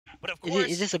of course,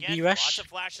 is this a again, B rush? lots of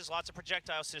flashes, lots of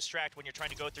projectiles to distract when you're trying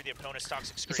to go through the opponent's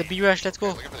toxic screen. It's a B rush. Let's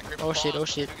go. Oh shit! Oh Oh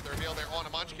shit! the reveal there on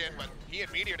a Munchkin, but he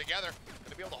and Meteor together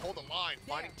gonna be able to hold the line,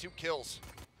 finding 2 kills.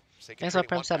 Thanks for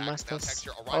prime sub masters.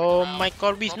 Oh my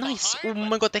god, weave nice. Oh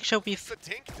my god, texture weave.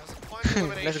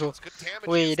 Let's go.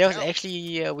 Wait, that was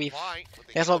actually a weave.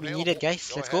 That's what we needed,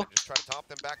 guys. Let's go.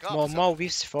 More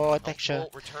weaves for texture.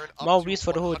 More weaves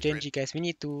for the whole Gen.G, guys. We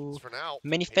need to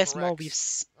manifest more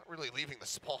weaves. Not really leaving the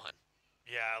spawn.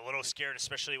 Yeah, a little scared,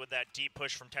 especially with that deep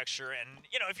push from Texture. And,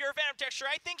 you know, if you're a fan of Texture,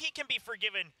 I think he can be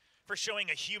forgiven for showing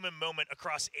a human moment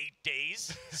across 8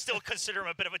 days. Still consider him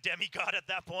a bit of a demigod at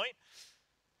that point.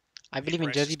 I believe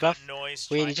in jersey buff.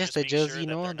 Wait, it's just the jersey,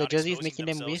 no? The jersey is making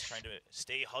them whiff. Trying to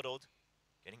stay huddled,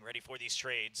 getting ready for these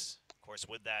trades. Of course,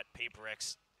 with that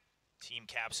PRX team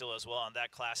capsule as well on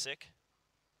that classic.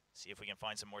 See if we can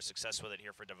find some more success with it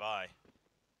here for Divide.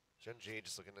 Gen.G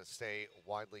just looking to stay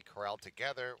widely corralled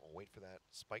together. We'll wait for that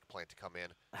spike plant to come in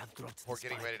before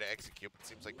getting ready to execute. It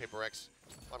seems like PRX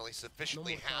finally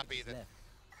sufficiently happy that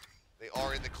they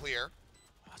are in the clear.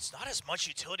 It's not as much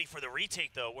utility for the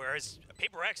retake though, whereas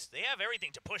PRX, they have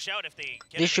everything to push out if they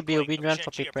get this should be a win run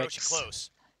for Gen.G PRX.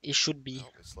 It should be.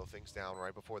 Well, they slow things down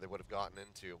right before they would have gotten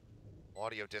into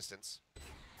audio distance.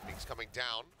 Things coming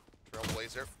down.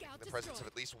 Trailblazer in the presence of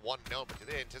at least one gnome, but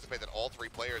they anticipate that all 3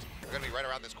 players are going to be right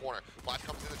around this corner. Flash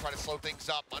comes in to try to slow things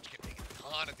up. Munchkin taking a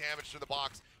ton of damage through the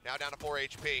box. Now down to 4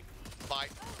 HP.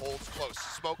 Fight holds close.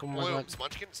 Smoke blooms.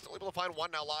 Munchkin still able to find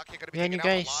one. Now Lakia going to be taking out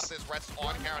a lot of this rest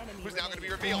on Karon, who's now going to be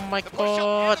revealed. Oh my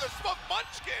god.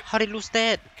 How did he lose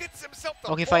that?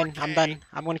 Okay, fine. I'm done.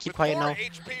 I'm going to keep quiet now.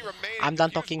 I'm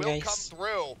done talking, guys.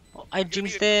 Oh, I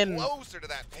jinxed them. Closer to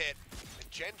that pit. And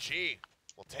Gen.G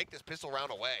will take this pistol round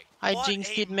away. I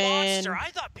jinxed it, man. I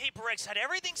thought PRX had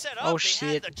everything set up. Oh they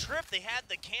shit. had the trip, they had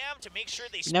the cam to make sure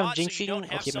they Now spot so you jinxing? don't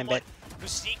have Okay, my someone bad. who's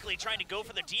sneakily trying to go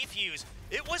for the defuse.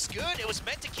 It was good. It was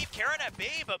meant to keep Karon at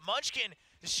bay, but Munchkin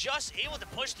is just able to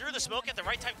push through the smoke at the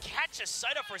right time, catch a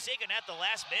sight up for Forsaken at the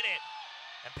last minute,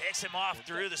 and picks him off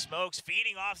through the smokes,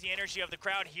 feeding off the energy of the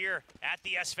crowd here at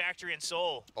the S Factory in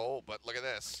Seoul. Oh, but look at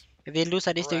this. If they lose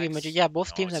at this, they're going Madrid. Yeah,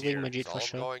 both teams are going Madrid for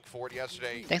sure. Going forward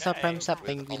yesterday. Thanks for prime sub,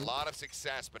 Penguin. A lot of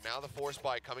success, but now the force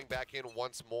buy coming back in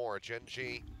once more.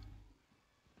 Gen.G,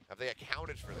 have they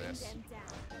accounted for this?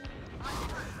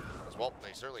 Well,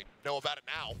 they certainly know about it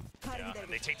now. Yeah,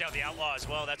 and they take down the Outlaw as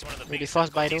well. That's one of the biggest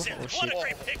frost by though. Oh shit. What a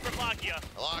great pick from Lakia.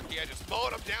 Lakia just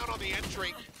mowing him down on the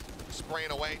entry. Spraying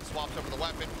away, swaps over the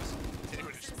weapon.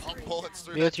 Continuing to just pump bullets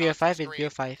through. BO3 or 5 with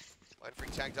BO5.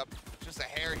 Mindfreak tagged up just a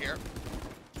hair here.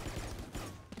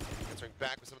 Answering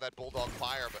back with some of that bulldog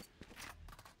fire, but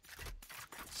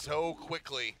so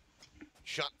quickly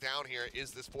shut down here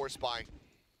is this force buy.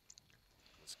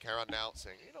 It's Karon now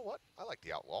saying, you know what? I like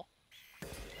the Outlaw. I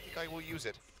think I will use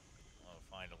it. I'll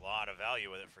find a lot of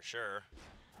value with it for sure.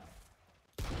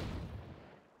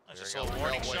 That's just a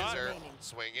warning shot.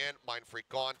 Swing in, Mindfreak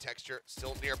gone, Texture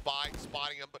still nearby,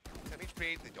 spotting him, but 10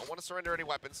 HP, they don't want to surrender any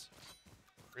weapons.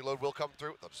 Reload will come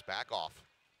through, they'll just back off.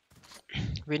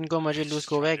 Win, go Madrid, lose,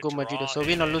 go where? Go Madrid. So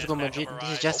win or lose, go Madrid.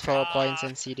 This is just for points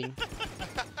and seeding.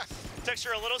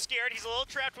 Texture a little scared, he's a little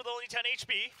trapped with only 10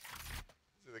 HP.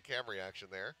 See the cam reaction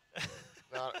there.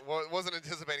 Wasn't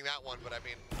anticipating that one, but I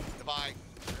mean, Divide,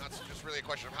 it's just really a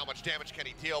question of how much damage can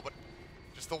he deal, but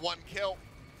just the one kill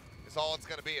is all it's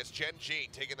going to be as Gen.G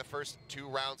taking the first 2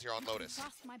 rounds here on Lotus.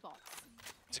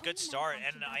 It's a good start,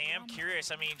 and I am curious.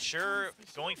 I mean, sure,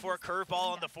 going for a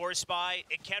curveball on the force spy,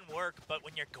 it can work, but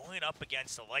when you're going up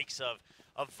against the likes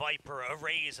of Viper, a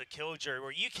Raze, a Killjoy,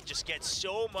 where you can just get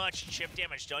so much chip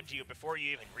damage done to you before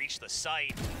you even reach the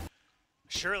site,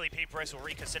 surely PRX will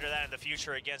reconsider that in the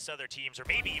future against other teams, or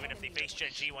maybe even if they face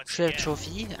Gen.G once again.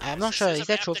 Trophy? I'm not sure. Is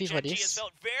there a trophy for Gen.G this? has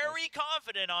felt very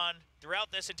confident on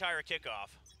throughout this entire kickoff.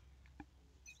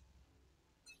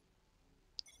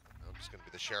 Just going to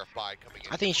be the Sheriff buy coming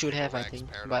in. I think it should have,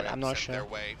 but I'm not sure.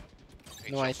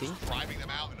 No, I think.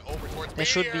 There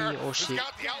should be. Oh shit.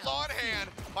 Got the Outlaw in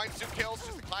hand. Finds 2 kills.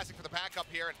 Just a classic for the backup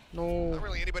here. And no. Not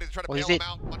really anybody to try to bail him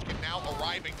out. Munchkin now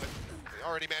arriving, but they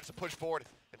already managed to push forward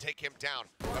and take him down.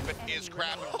 Weapon is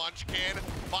grabbing Munchkin.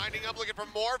 Finding up, looking for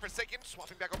more. Forsaken,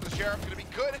 swapping back over the Sheriff. Going to be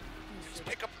good. Just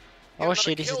pick up. Oh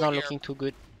shit, this is not looking too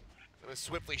good. Going to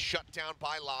swiftly shut down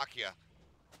by Lakia.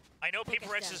 I know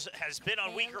PRX has been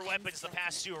on weaker weapons the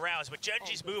past 2 rounds, but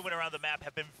Gen.G's movement around the map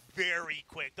have been very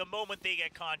quick. The moment they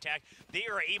get contact, they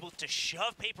are able to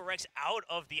shove PRX out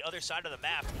of the other side of the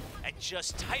map and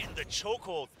just tighten the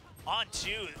chokehold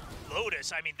onto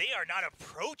Lotus. I mean, they are not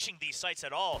approaching these sites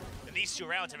at all in these 2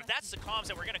 rounds, and if that's the comms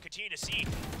that we're going to continue to see,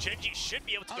 Gen.G should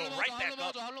be able to go right back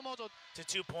up to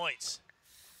 2 points.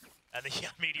 And the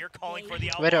Meteor calling for the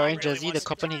outlaw. Wear the orange really jersey, the wants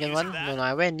to continue Copenhagen one? using No, that.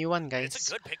 I wear a new one, And it's guys.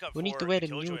 a good pickup We need to for wear the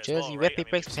Killjoy new as jersey. well, Wear right? I mean,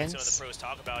 PRX we've seen some of the pants. pros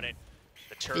talk about it.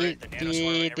 The turret, the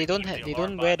nanoswarm, They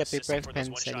don't wear the PRX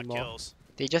pants anymore. Kills.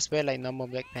 They just wear like normal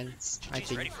black pants, I GG's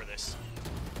think. ready for this.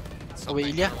 Oh wait,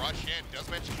 Ilya?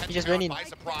 He just went in.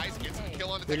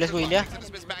 Wait, let's go, Ilya.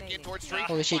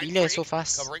 Holy shit, Ilya is so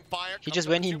fast. He just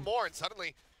went in. And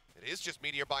suddenly, it is just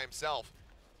Meteor by himself.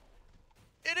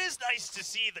 It is nice to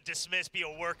see the dismiss be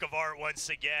a work of art once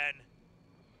again.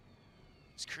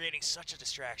 It's creating such a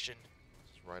distraction.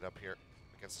 It's right up here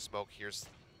against the smoke. Here's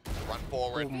the run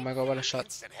forward. Oh my god, what a shot.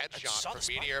 Instant headshot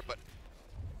for Meteor, but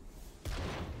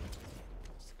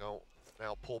let's go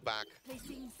now. Pull back.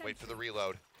 Wait for the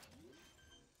reload.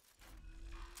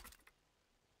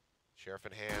 Sheriff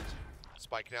in hand.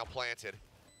 Spike now planted.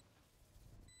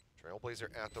 Trailblazer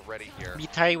at the ready here.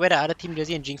 Mitari wear the other team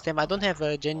jersey and Jinx them. I don't have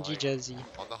a Gen.G jersey.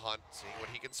 On the hunt, seeing what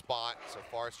he can spot. So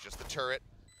far, it's just the turret.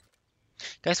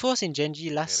 Guys, who was in Gen.G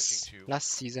last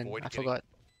season? I forgot.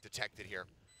 Detected here.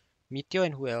 Meteor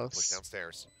and who Push else?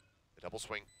 downstairs. The double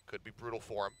swing could be brutal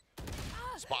for him.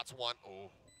 Spots one. Oh,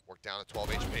 worked down at 12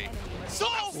 HP.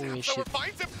 Holy shit.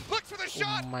 Finds him. Looks for the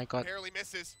shot. Oh my god. Barely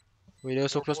misses. Wait, they were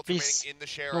so More close, bullets please. remaining in the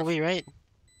Sheriff. No way, right?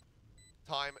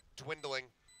 Time dwindling.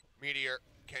 Meteor,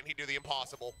 can he do the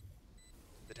impossible?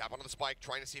 The tap onto the spike,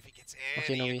 trying to see if he gets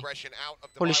any no way. aggression out of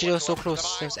the Holy shit, it was so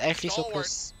close. It was actually so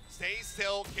close. Stays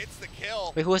still, gets the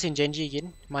kill. Wait, who was in Gen.G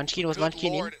again? Munchkin, was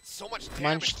Munchkin in? So much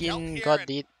Munchkin got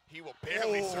dead. He will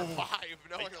barely survive,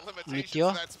 knowing the limitations Meteor?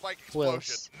 of that spike Who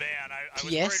explosion. else? Man, I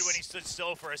was worried when he stood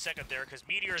still for a second there, because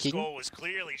Meteor's King? goal was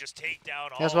clearly just take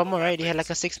down all There's one the more, right? He had weapons.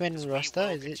 like a 6-man roster,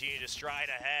 is it? Continue to stride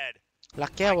ahead.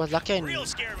 Lakia was Lakia Real and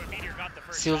scared when Meteor got the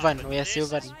first Sylvan. shot, Oh yeah, this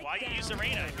Sylvan. is why you use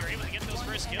Arena. If you're able to get those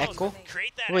first kills, Echo?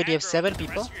 create that Wait, they have aggro, 7 the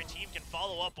people? rest of your team can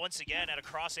follow up once again at a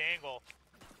cross angle.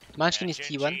 Munchkin And is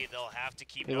Gen.G, T1. they'll have to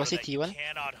keep Wait, note was he that you T1?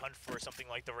 cannot hunt for something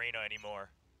like the Reyna anymore.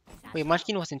 Wait,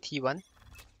 Munchkin was in T1?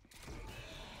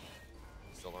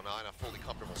 Still not in a fully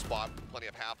comfortable spot. Plenty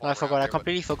of half. No, I forgot. I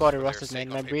completely forgot the rosters, man.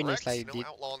 My brain is like no deep.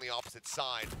 outlaw on the opposite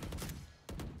side.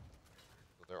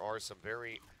 So there are some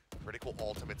very critical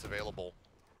ultimates available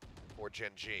for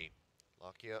Gen.G.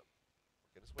 Lakia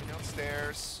get his way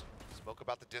downstairs. Smoke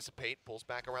about to dissipate. Pulls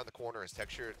back around the corner. His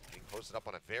texture being posted up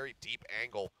on a very deep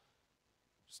angle.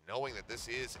 Just knowing that this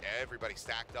is everybody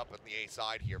stacked up on the A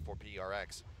side here for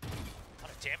PRX. A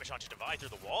lot of damage onto Divide through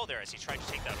the wall there as he tried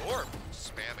to take that orb.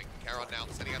 Spamming. Karon now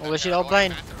sending out Oh, shit, all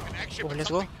blind. Oh, let's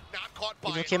go.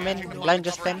 It's okay, man. Blind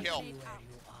just spam. Now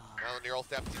the neural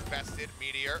theft infested.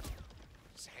 Meteor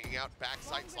just hanging out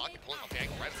backside. Slot pulling off the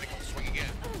angle. Red signal swinging in.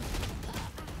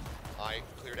 Eye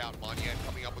cleared out. Monyet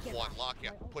coming up with one.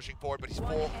 Lakia pushing forward, but he's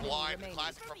full blind. The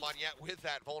classic from Monyet with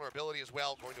that vulnerability as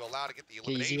well. Going to allow to get the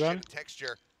elimination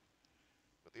texture.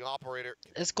 But the operator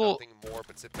can Let's do go. nothing more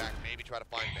but sit back, maybe try to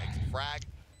find an exit frag,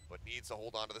 but needs to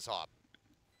hold on to this op.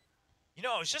 You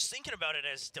know, I was just thinking about it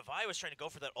as Divide was trying to go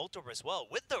for that ult over as well.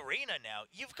 With the Reyna now,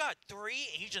 you've got 3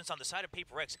 agents on the side of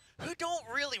PRX who don't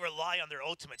really rely on their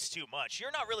ultimates too much.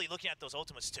 You're not really looking at those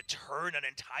ultimates to turn an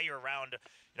entire round,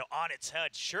 on its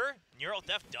head. Sure, neural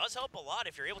theft does help a lot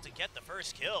if you're able to get the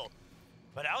first kill.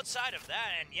 But outside of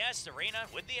that, and yes, the Reyna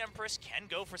with the Empress can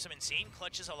go for some insane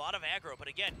clutches, a lot of aggro, but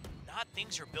again, not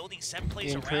things you're building set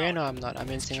plays You're in around. Korea? No, I'm not. I'm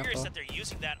in It's curious Singapore. that they're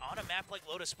using that on a map like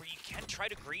Lotus where you can try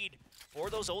to greed for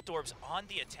those ult orbs on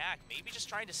the attack. Maybe just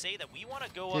trying to say that we want to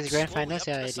go up This is grand slowly finals? up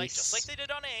to Yeah, the it site, is. just like they did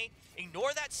on A.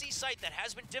 Ignore that C site that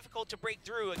has been difficult to break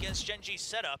through against Gen.G's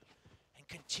setup, and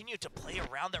continue to play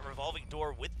around that revolving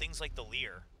door with things like the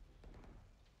Leer.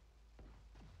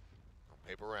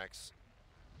 PRX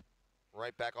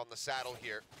right back on the saddle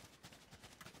here.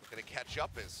 Going to catch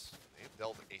up as they've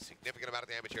dealt a significant amount of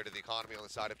damage here to the economy on the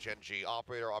side of Gen.G.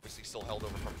 Operator obviously still held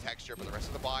over from texture, but the rest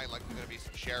of the buy likely going to be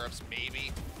some sheriffs,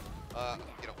 maybe.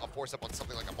 I'll force up on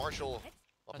something like a marshal.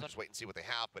 I'll just wait and see what they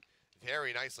have, but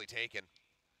very nicely taken.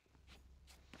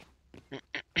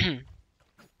 And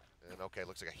okay,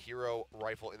 looks like a hero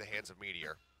rifle in the hands of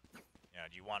Meteor. Yeah,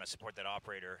 do you want to support that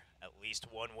operator at least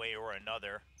one way or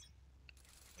another?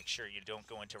 Make sure you don't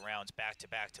go into rounds back to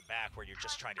back to back where you're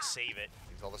just trying to save it.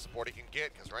 Needs all the support he can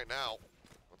get, because right now,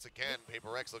 once again,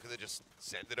 PRX looking to just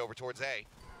send it over towards A.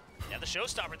 Yeah, the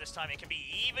showstopper this time, it can be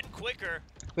even quicker.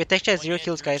 Wait, Texture has Going 0 in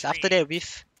kills, through guys. After tree. that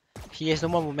whiff, he has no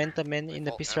more momentum, man. In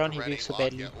the piss round, he whiffs so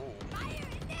badly.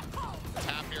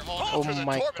 Oh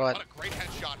my god. What a great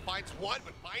headshot. Finds one,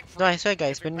 but No, I swear,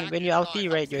 guys, when you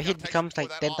ulti, right, your hit becomes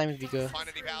like 10 times bigger. Find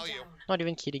any value. Not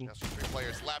even kidding. Now 3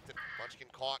 players left, and Munchkin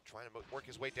caught, trying to work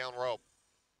his way down rope.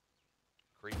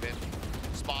 Creep in,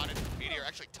 spotted. Meteor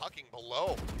actually tucking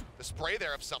below the spray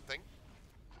there of something.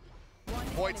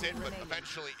 avoids it, but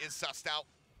eventually is sussed out.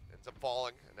 Ends up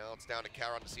falling, and now it's down to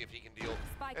Karon to see if he can deal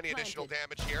any additional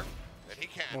damage here. And he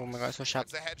can. Oh my god, so sharp.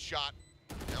 That's a headshot.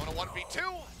 Now in a 1v2.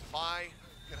 Bye.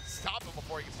 Gonna stop him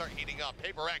before he can start heating up.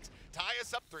 PRX tie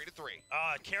us up 3-3.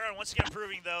 Karon once again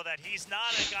proving though that he's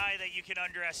not a guy that you can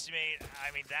underestimate.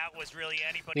 I mean, that was really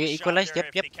anybody's We equalized, shot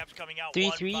there yep. They kept coming out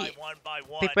 3-3. one by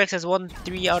one. PRX has won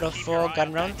 3 out of 4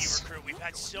 gun rounds. We've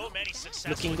had so many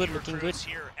successful Looking good, looking good.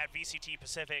 here at VCT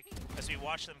Pacific as we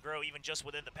watch them grow even just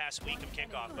within the past week of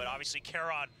kickoff. But obviously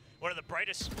Karon, one of the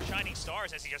brightest shining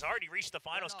stars as he has already reached the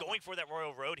finals, going for that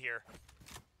Royal Road here.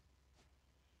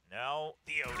 Now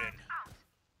the Odin.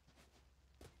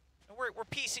 And we're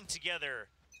piecing together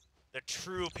the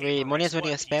true Wait, Monyet's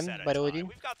only a piece spam at a by the time. Odin?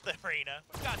 We've got the Reina,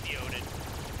 we've got the Odin.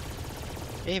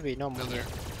 Hey, wait, no Monyet.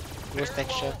 Rose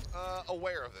texture.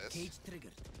 Aware of this.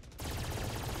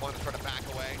 Want to try to back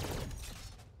away.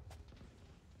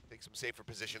 Take some safer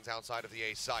positions outside of the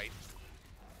A site.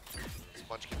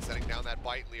 Munchkin setting down that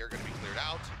bite. Lear going to be cleared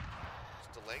out.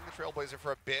 Just delaying the Trailblazer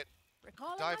for a bit.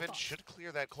 Dive in should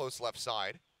clear that close left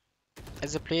side.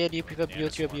 As a player, do you prefer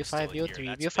BO3 or BO5?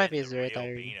 BO3. BO5 is very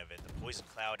tiring. The poison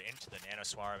cloud into the nano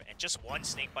swarm, and just one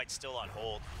snake bite still on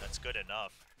hold. That's good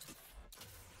enough.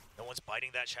 No one's biting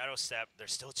that shadow step.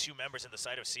 There's still 2 members in the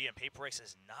side of C, and PRX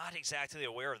is not exactly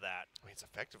aware of that. I mean, it's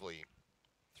effectively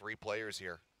 3 players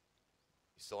here.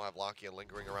 You still have Lakia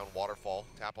lingering around Waterfall.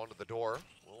 Tap onto the door.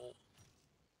 We'll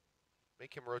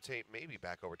make him rotate maybe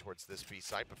back over towards this B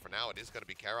site, but for now it is going to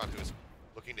be Karon who's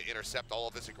looking to intercept all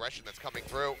of this aggression that's coming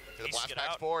through. To the blast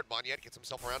packs forward. Monyet gets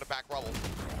himself around a back rubble.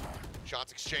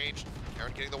 Shots exchanged.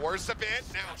 Karon getting the worst of it.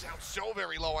 Now down so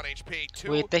very low on HP.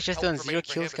 Wait, that's just on 0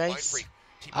 kills, guys.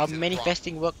 How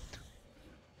manifesting worked?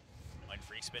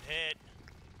 Mindfreak's been hit.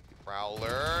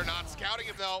 Prowler not scouting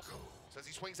him though. So as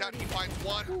he swings out, he finds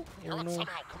one. Karon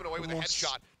somehow coming away with a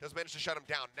headshot. Does manage to shut him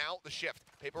down. Now the shift.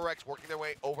 PRX working their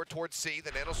way over towards C.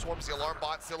 The nano swarms, the alarm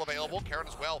bot still available. Karon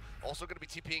as well. Also going to be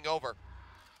TPing over.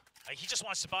 He just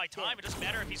wants to buy time. It doesn't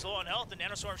matter if he's low on health. The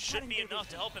nanoswarm should be enough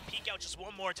to help him peek out just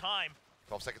one more time.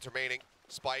 12 seconds remaining.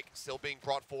 Spike still being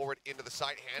brought forward into the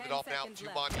site. Handed off now to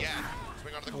Monyet.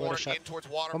 Swing onto the corner, in towards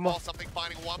Waterfall. Something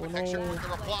finding one with Texture with the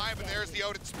reply, but there's the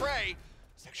Odin spray.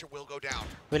 Texture will go down.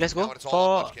 Wait, let's go.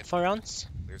 4 rounds.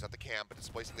 Clears out the camp, but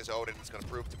displacing this Odin is going to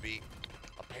prove to be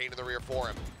a pain in the rear for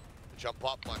him. Jump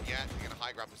up, Monyet in a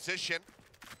high ground position.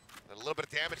 And a little bit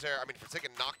of damage there. I mean, for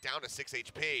taking knocked down to 6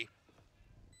 HP.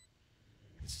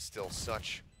 This is still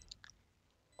such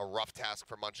a rough task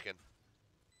for Munchkin.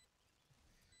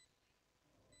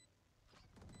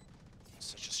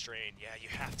 Such a strain. Yeah, you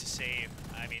have to save.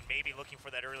 I mean, maybe looking for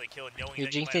that early kill and knowing You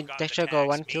that you jinxed might it. have Texture got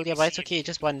 1 kill. Yeah, but it's okay.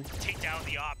 Just 1. Take down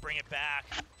the op, bring it back.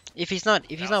 If he's not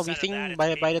whiffing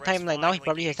by the time like now, he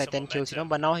probably has like 10 kills, you know.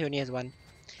 But now he only has 1.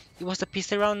 It was a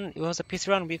piece around. It was a piece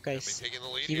around whiff, guys.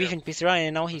 He whiffed and piece around,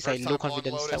 and now he's like low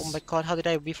confidence. Like, oh my god, how did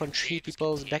I whiff on 3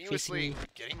 people's back facing me?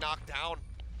 Getting knocked down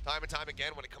time and time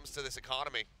again when it comes to this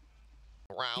economy.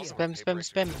 Spam.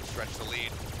 Stretch the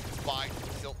lead. Spike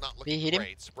still not looking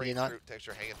great. Spray through.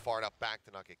 Texture hanging far enough back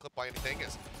to not get clipped by anything.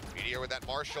 As Meteor with that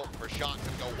Marshall for shot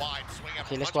gonna go wide. Swing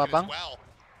out let's go Abang. well.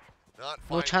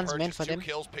 No chance, man, for 2 them.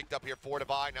 kills picked up here for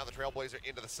Divide. Now the Trailblazer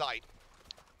into the site.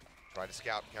 Try to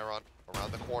scout. Karon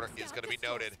around the corner is going to be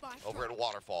noted over at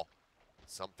Waterfall.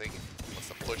 Something wants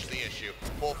to push the issue.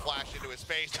 Full flash into his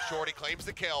face. Shorty claims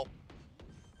the kill.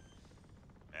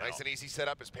 Nice and easy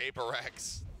setup as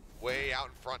PRX way out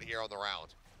in front here on the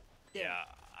round. Yeah,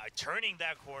 turning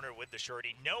that corner with the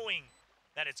Shorty, knowing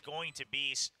that it's going to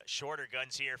be shorter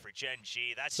guns here for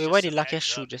Gen.G. That's wait, why did Lakia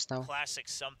shoot just now? Classic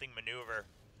something maneuver.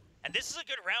 And this is a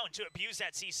good round to abuse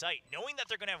that C site, knowing that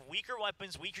they're going to have weaker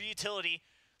weapons, weaker utility.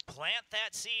 Plant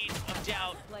that seed of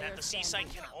doubt that the C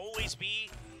site can always be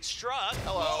struck.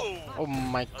 Hello. Oh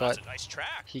my god. That's a nice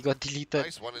track. He got deleted.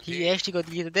 Nice one He actually got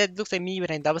deleted. That looks like me when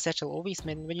I double satchel. Always,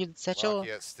 man. When you satchel,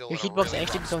 your hitbox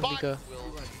actually becomes bigger.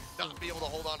 Will not be able to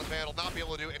hold on to Vandal, not be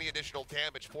able to do any additional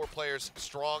damage. 4 players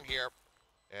strong here.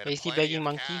 And is he begging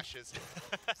Monkey?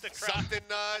 Something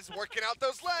is working out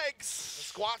those legs. The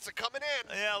squats are coming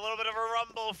in. Yeah, a little bit of a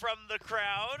rumble from the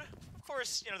crowd. Of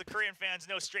course, you know, the Korean fans,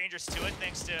 no strangers to it,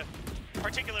 thanks to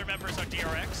particular members on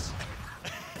DRX.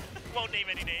 Won't name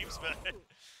any names, but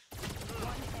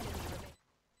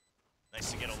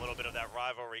nice to get a little bit of that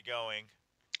rivalry going.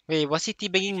 Wait, was he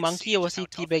teabagging Monkey or was he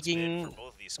teabagging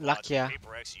Lakia?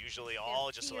 Usually all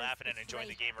just laughing and enjoying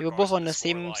the game. They were both on the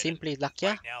same place,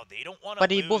 Lakia. But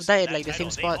they both died at like the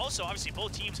same spot.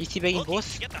 He's teabagging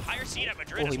both?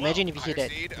 Oh, imagine if he hit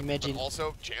that. Imagine.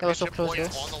 That was so close, though.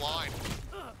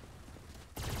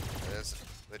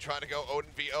 They try to go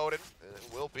Odin v Odin, and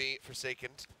it will be Forsaken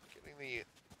getting the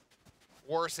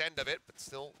worse end of it, but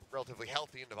still relatively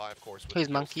healthy. And Devi, of course, with Who is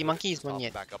Monkey? Monkey is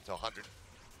Monyet. back up to 100.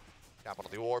 Tap on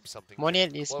the orb, something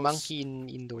Monyet is close. Monkey in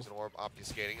Indo. An orb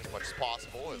obfuscating as much as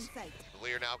possible. As the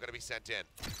Lear now going to be sent in.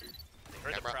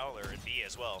 Heard the Prowler in B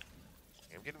as well.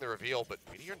 I'm getting the reveal, but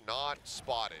Meteor not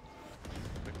spotted.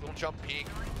 Quick little jump peek.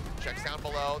 Checks down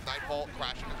below. Nightfall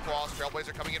crashing across.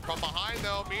 Trailblazer coming in from behind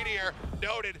though. Meteor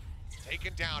noted.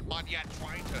 Taken down. Monyet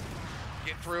trying to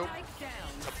get through.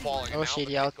 To falling. Oh shit,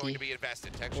 yeah, going to be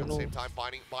invested. Texture at the same time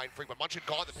finding mindfreak, but Munchkin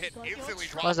gone the pit. Instantly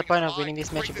dropping. What's the point of winning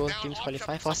this match if both teams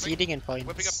qualify for seeding and Whipping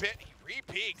a points? bit. He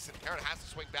re-peeks and Karon has to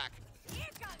swing back.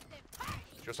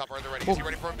 Showstopper in the ready. Is he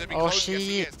ready for him to be Oh close? Yes,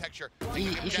 he shit. is. Texture.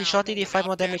 If he shot it, he 5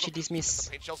 more damage, he dismiss.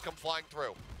 Paint shells come flying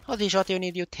through. How did he shot it only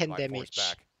do 10 Force damage?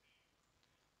 back.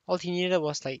 All he needed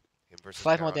was like Him versus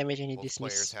 5 more Karon. damage and he Both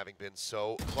players dismissed. having been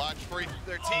so clutch for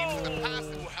their teams in the past,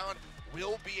 and Karon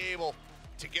will be able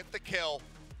to get the kill.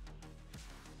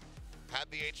 Had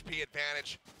the HP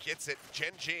advantage, gets it.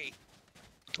 Gen.G.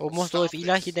 Almost though, if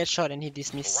Eli hit that shot and he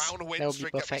dismissed, Round that win would be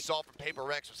streak that we perfect. saw from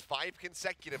PRX was 5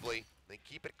 consecutively. They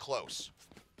keep it close.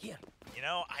 You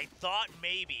know, I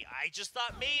just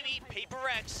thought maybe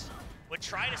PRX would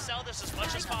try to sell this as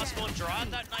much as possible, draw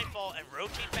out that Nightfall, and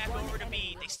rotate back over to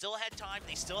B. They still had time,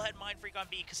 they still had mindfreak on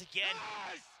B, because again,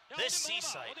 this C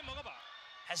site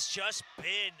has just been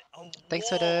a Thanks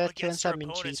for wall the against their Minchi,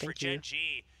 opponents for thank you.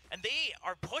 Gen.G. And they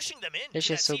are pushing them in This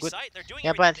to is that so C good. site. They're doing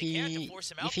Yeah, but everything they can to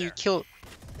force him out if he there. killed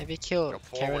Jump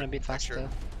Karon forward. a bit Texture, faster,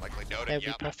 likely noted, that'd be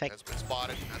yep, perfect. has been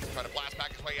spotted. Has to try to blast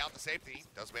back his way out to safety.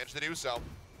 Does manage to do so.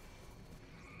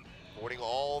 Forwarding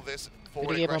all this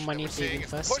forward give him aggression that money we're to seeing win as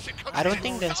first. push, it comes I don't in.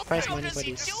 think there's How prize well money does for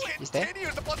he this. do it? Is there?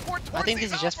 Continues to push forward I think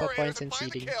towards this is just for operators points and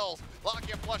find the seeding. kills.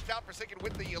 Lakia flushed out, forsaken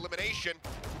with the elimination.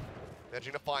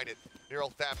 Managing to find it. Neural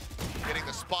theft, getting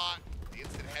the spot. The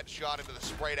instant headshot into the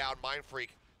spray down. Mindfreak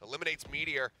eliminates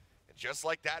Meteor. And just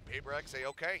like that, PRX say,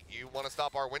 okay, you want to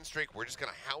stop our win streak, we're just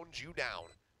going to hound you down.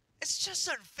 It's just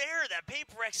unfair that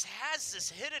PRX has this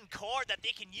hidden card that they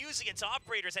can use against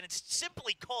operators, and it's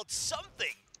simply called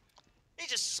something. He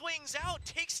just swings out,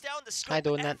 takes down the scope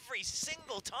every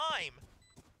single time.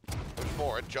 Push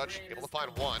forward, Judge able to find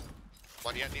one.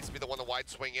 Monyet needs to be the one to wide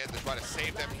swing in to try to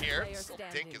save them here. Still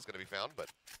Dink is going to be found, but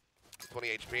 20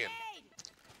 HP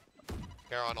and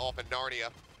Karon off in Narnia.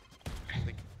 I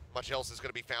think much else is going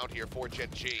to be found here for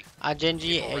Gen.G.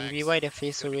 Gen.G, why the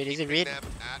face so red? Is it red?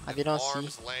 I did not see.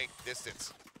 Arm's length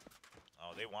distance.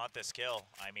 Oh, they want this kill.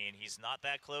 I mean, he's not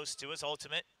that close to his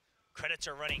ultimate. Credits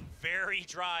are running very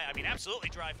dry. I mean, absolutely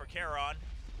dry for Karon.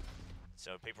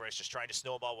 So PRX just trying to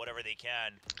snowball whatever they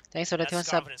can. Thanks for the 2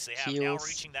 sub. Now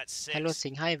reaching that 6 Hello,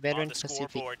 saying hi, Valorant the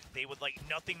Pacific. They would like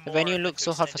nothing The more venue than looks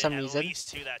to so hot for extend some at reason. least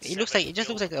to that It looks 7. like it just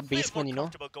looks like a basement, you know.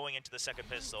 Comfortable going into the second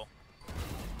pistol.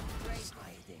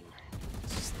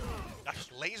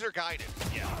 Laser guided.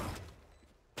 Yeah.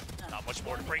 Not much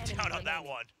more to break down on that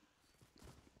one.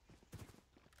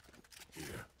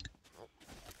 Oh.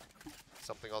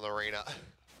 Something on the arena.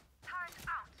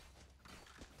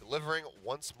 Delivering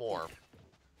once more.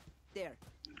 There.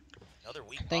 Another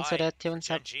week Thanks by for that 2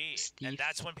 sub, Gen.G. Steve. And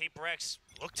that's when PRX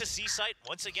look to C-site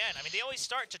once again. I mean, they always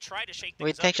start to try to shake things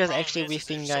Wait, up. Texture's The problem actually is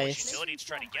whiffing, there's so much guys. utility to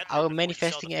try to get there Our before you sell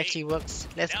manifesting the actually fate. works.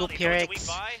 Let's Now go they know it's a week PRX.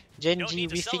 by. Gen.G You don't need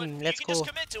to sell it. whiffing, let's You can go. just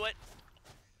commit to it.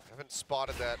 Haven't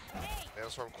spotted that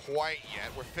Nanostorm quite yet.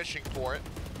 We're fishing for it.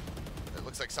 It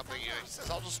looks like something, he says,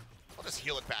 I'll just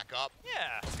heal it back up.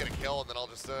 Yeah. Let's get a kill, and then I'll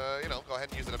just, you know, go ahead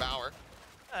and use a devour.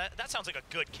 That sounds like a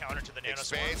good counter to the Big Nanostorm.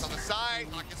 space on the side.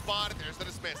 Lakia spotted. There's the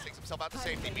dismiss. Takes himself out to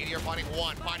safety. Meteor finding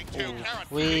one, finding two. Ooh, Karon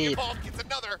wait. getting involved, gets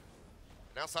another.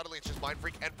 Now suddenly it's just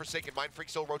Mindfreak and Forsaken. Mindfreak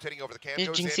still rotating over the cam. Here's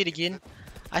Goes Jinx in, it again. gets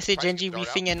I see tries to Gen.G get the dart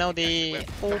whiffing out. and now Catches they... whip.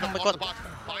 Oh Comes my up on god. the box,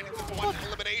 finding the one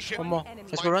elimination. One more.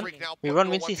 Let's go run. Mindfreak now We put run,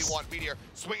 the wins this. 1v1. Meteor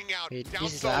swinging out. Wait, Down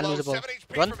this is solo. unlosable. 7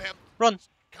 HP Run. from him. Run.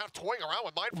 Kind of toying around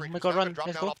with Mindfreak. Oh my He's god, not gonna run. drop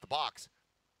Let's down go. off the box.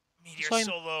 Meteor Fine.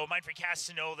 solo. Mindfreak has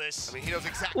to know this. I mean, he knows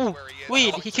exactly Ooh, where he is.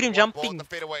 wait, he killed him jumping. The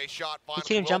fadeaway shot. He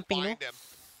killed him jumping, no? Him.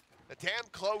 The damn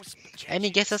close. Any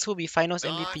guesses who will be finals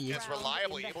Not MVP? as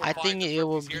reliably able to I find think the it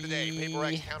will trophies here today. be-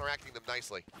 PRX counteracting them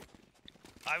nicely.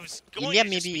 I was going Ilya, to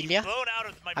just maybe be Ilya? blown out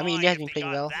of my I mean, mind Ilya has if been they playing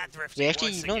got well. that thrifty We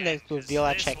actually once know again, that to 'cause reveal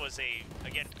our this check. was a,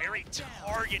 again, very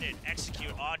targeted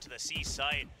execute onto the C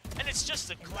site. And it's just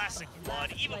a classic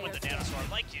flood, even with the Nanostorm,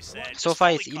 like you said. So just far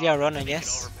fully it's Ilya run, confident I that they can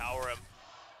guess. overpower him.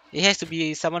 It has to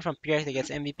be someone from PRX that gets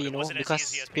MVP, But it no? wasn't as Because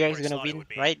easy as PRX is PRX gonna thought it win, would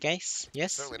be. right, guys?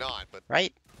 Yes? Certainly not, but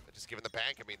Right? just given the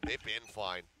bank, I mean, they've been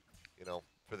fine, you know,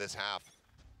 for this half.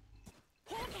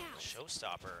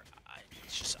 Showstopper.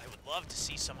 I would love to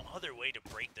see some other way to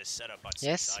break this setup on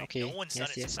Yes, C-side. okay. No one's done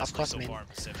it Of course, so man. far in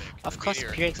Pacific. Of course,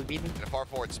 PRX will beat him. In a far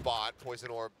forward spot, Poison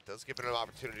Orb does give it an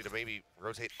opportunity to maybe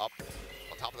rotate up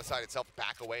on top of the side itself,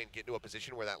 back away, and get into a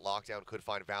position where that lockdown could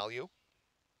find value.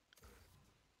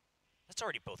 That's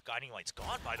already both guiding lights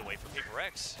gone, by the way, for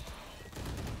PRX.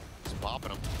 Just popping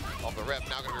them off the rip.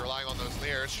 Now going to be relying on those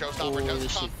layers. Showstopper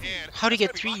does come in. How did he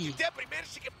get 3?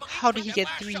 How did he get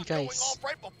 3, guys?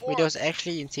 Wait, that was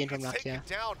actually insane from Lakia.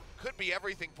 Could be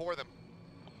everything for them.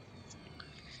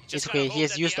 It's okay, he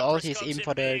has used all his aim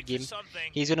for the game.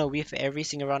 He's gonna whiff every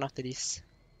single round after this.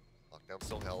 Lockdown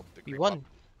still held. We won.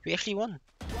 We actually won.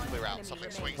 Clear out.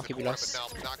 Something swings Okay, the we corner, lost.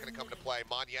 but no, not going to come to play.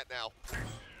 Monyet now.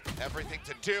 Everything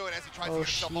to do, and as he tries to Oh, get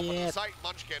himself up on the shit. site,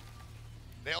 Munchkin.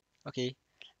 Okay,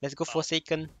 let's go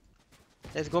Forsaken.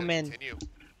 Let's go, man. Continue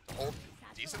to hold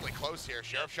decently close here.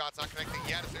 Sheriff shot's not connecting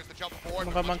yet. As there's the jump forward.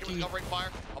 Oh my God, Munchkin with monkey. covering fire,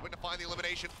 hoping to find the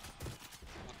elimination.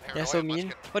 They're so mean.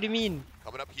 Munchkin What do you mean?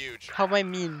 coming up huge. How am I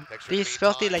mean? Texture They in the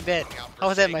spelled it meantime, like that. looking out for How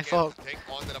is that my Forsaken. fault? Take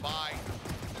on the divide.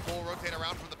 Full rotate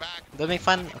around from the back. Don't make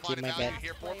fun. Okay, Finding my value bad.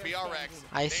 here for PRX.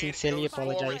 I Nade sincerely goes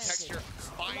forward. apologize. Texture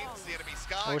finds the enemy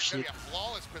sky. Oh, It's gonna be shit. a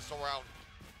flawless pistol round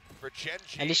for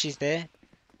Gen.G. At least she's there.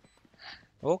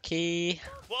 Okay.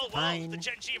 Whoa, Fine. the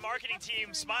Gen.G marketing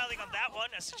team smiling on that one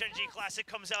as the Gen.G Classic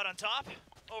comes out on top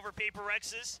over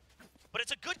PRX's. But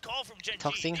it's a good call from Gen.G.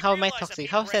 Toxic? They How am I realize toxic? PRX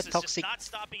How is that is just toxic? not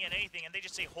stopping at anything, and they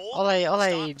just say hold. All I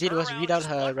stop, did turn was around, read out just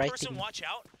her one writing. person watch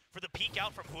out for the peek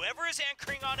out from whoever is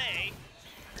anchoring on A.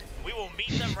 We will meet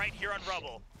them right here on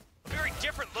Rubble. A very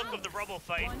different look of the Rubble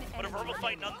fight, but a Rubble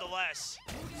fight nonetheless.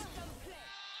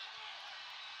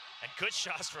 And good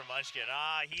shots from Munchkin.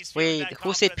 He's feeling Wait, that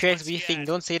who said confidence PRX once beefing? again.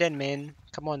 Don't say that, man.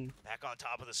 Come on. Back on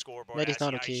top of the scoreboard. That is as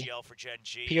not the okay. IGL for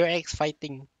Gen.G. PRX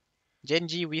fighting.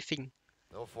 Gen.G whiffing.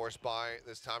 No force buy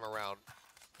this time around.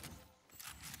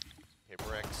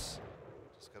 PRX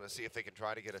just gonna see if they can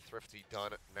try to get a thrifty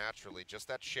done naturally. Just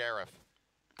that sheriff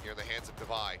here in the hands of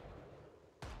Divide.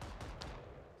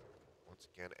 Once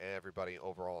again, everybody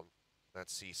overall on that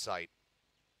C site.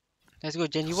 Let's go,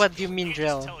 Gen.G. What do you mean, You can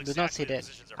Drell? tell Do not say exactly the that.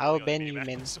 positions are I'll probably ban gonna you, be back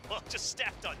man. as well. Just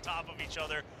stacked on top of each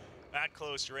other at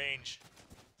close range.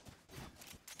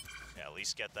 Yeah, at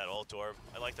least get that ult orb.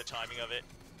 I like the timing of it.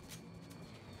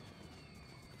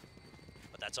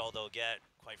 But that's all they'll get,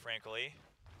 quite frankly.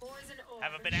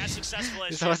 Haven't been as successful as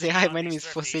Just want to say hi, Gen.G my on name these is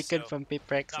thrifties, Forsaken so from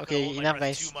PRX. not gonna Okay, hold my enough, breath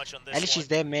guys. too much on this At least one. she's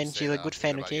there, man. Say She's a that good to fan,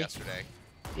 everybody okay? yesterday.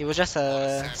 It was just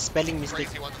a spelling mistake.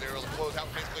 Crazy ones there to close out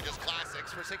basically just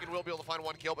classics. Forsaken will be able to find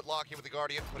one kill, but Lakia with the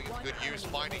Guardian, putting it to good use,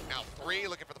 finding now 3,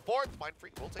 looking for the 4th.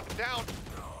 Mindfreak will take him down.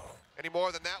 Any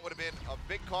more than that would have been a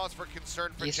big cause for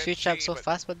concern for You Gen.G, switch up so but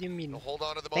fast, what do you mean? they'll hold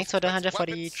on to the most Thanks for the expensive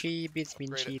 143 bits, weapons.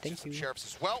 Minchy. Upgraded Thank some you. sheriffs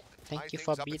as well. Thank Tie you things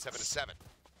for up at beats. 7-7.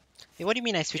 Hey, what do you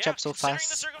mean I switch up so considering the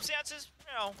fast? circumstances,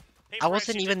 you know, I PRX,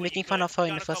 wasn't you even did what making you fun could. of her in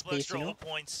Got the a first couple place, you extra know? ult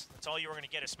points. That's all you were going to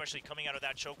get, especially coming out of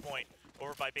that choke point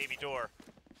over by bjor.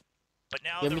 But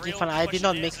now You're the making real fun. I did question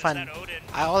not is make that fun. Odin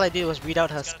All I did was read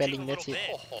out her is gonna take spelling, a that's little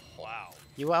it. bit. Wow.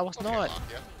 I was Okay, not.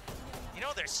 Lakia. You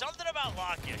know, there's something about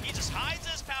Lakia. He just hides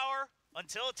his power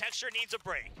until a texture needs a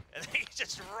break. And then he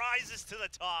just rises to the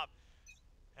top.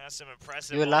 Has some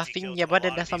impressive You were laughing? multi-kills Yeah, on a but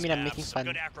lot that's of not these mean I'm maps. making Some fun.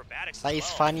 good acrobatics Like, as it's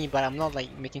well. funny, but I'm not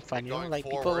like making fun, you know? Going Like,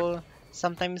 forward. people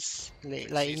sometimes,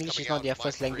 like He's English is coming not out, their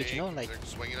first Mindfreak, language, you know? Like, they're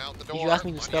swinging out the if you door. ask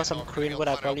me to spell Monyet, some however, Korean he'll word,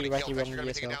 I'd find probably opening write kill. it Texture wrongly gonna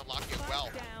as be taking well. down Lakia as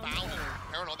well. Bound.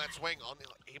 Karon on that swing,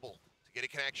 unable to get a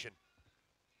connection.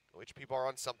 Which people are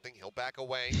on something, he'll back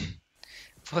away.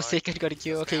 Forsaken got a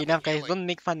kill. Doesn't Okay, have enough, the guys. healing. Don't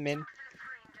make fun, man.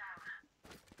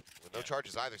 With no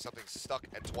charges either, something's stuck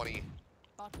at 20.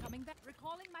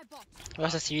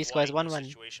 What's the series score? It's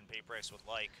 1-1.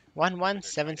 1-1,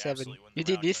 7-7. You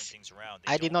did this?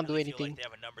 I did not do anything.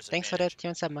 Thanks for that,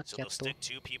 Tion So they'll Macchiato. stick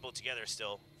 2 people together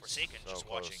still. Forsaken So just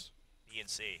close. watching B and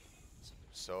C.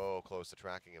 So close to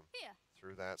tracking him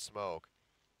through that smoke.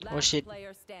 Oh shit.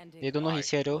 They don't know he's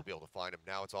here We'll though. be able to find him.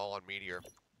 Now it's all on Meteor.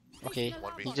 Okay,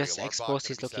 1v3, he just alarm exposed bot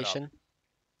his gonna be set up. location.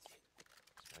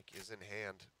 Spike is in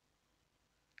hand.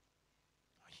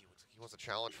 He wants a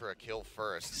challenge for a kill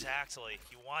first. Exactly.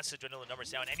 He wants to dwindle the numbers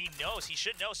down, and he knows, he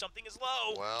should know something is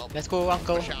low. Well, Let's go,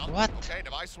 Uncle. push out. What? Okay,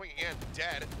 device swinging in,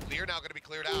 dead. Lear now going to be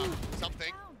cleared out.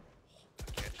 Something.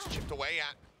 Again, just chipped away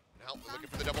at. Now we're looking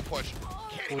for the double push.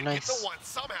 Can't even nice. get the one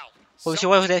somehow. Oh, so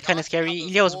why was that kind of Something scary? got those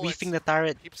Ilya was bullets. beefing the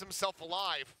turret. Keeps himself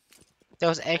alive. That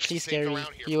was actually Safe scary.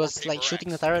 around here He for was like PRX. shooting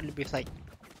the turret with like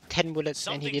 10 bullets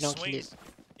and he Something did not kill swings, it.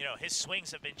 you know, his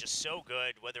swings have been just so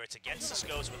good, whether it's against the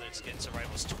scopes, whether it's against the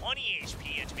rivals. 20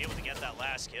 HP, and to be able to get that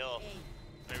last kill.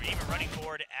 They're even running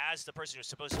forward as the person who's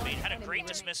supposed to be. Had a great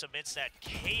dismiss amidst that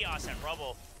chaos and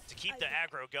rubble to keep the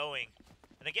aggro going.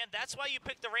 And again, that's why you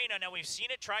pick the Reyna. Now, we've seen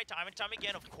it try time and time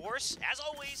again. Of course, as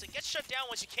always, it gets shut down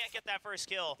once you can't get that first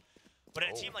kill. But in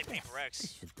a team like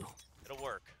PRX, it'll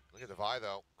work. Look at the Vi,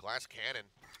 though. Glass cannon.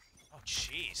 Oh,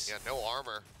 jeez. Yeah, no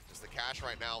armor. Just the cash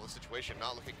right now. The situation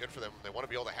not looking good for them. They want to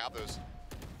be able to have those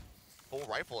full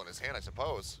rifle in his hand, I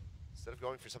suppose. Instead of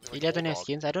going for something like Ilya don't have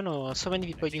skins. I don't know. So many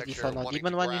people use default now.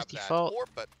 Demon 1 use default.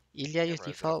 Ilya use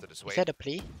default. Is that a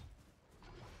play?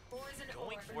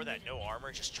 Going for that no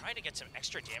armor, just trying to get some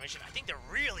extra damage. And I think they're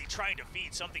really trying to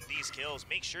feed something these kills.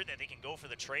 Make sure that they can go for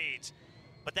the trades.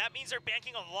 But that means they're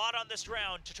banking a lot on this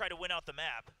round to try to win out the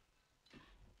map.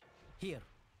 Here.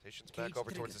 Station's back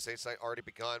over towards the safe site. Already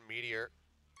begun. Meteor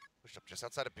pushed up just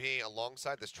outside of B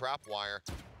alongside this trap wire.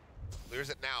 Clears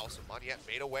it now, so Monyet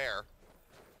made aware.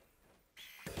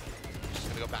 Just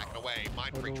gonna go back and away.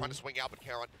 Mindfreak trying to swing out, but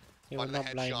Karon finding the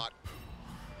headshot.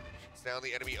 Shoots down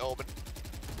the enemy Omen.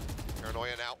 Paranoia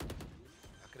now.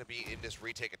 Not gonna be in this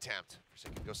retake attempt.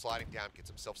 Forsaken goes sliding down, gets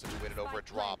himself situated over a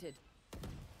drop.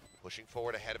 Pushing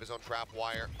forward ahead of his own trap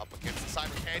wire. Up against the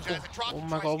cyber cage. As it drops, Oh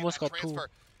my god, almost got two.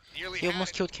 He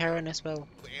almost killed Karon as well.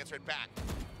 Answer it back.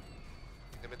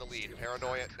 Them in the lead.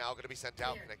 Paranoia now going to be sent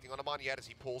out, connecting on a Monyet as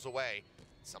he pulls away.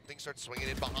 Something starts swinging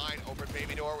in behind over at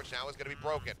Baby Door, which now is going to be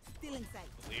broken.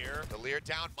 Clear. The Lear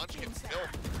down. Munchkin still.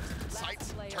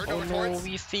 Sights turned Oh over no, towards.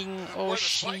 we think. Oh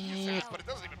shit. But it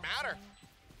doesn't even matter.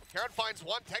 Karon finds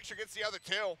one. Texture gets the other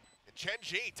two. And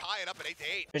Gen.G tie it up at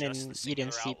 8-8. Just the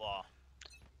singular Outlaw.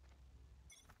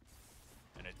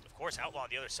 And it, of course, Outlaw on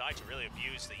the other side to really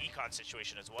abuse the econ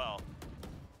situation as well.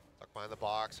 Tucked behind the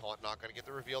box. Haunt not going to get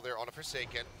the reveal there on a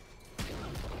Forsaken.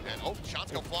 And oh,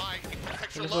 shots go flying.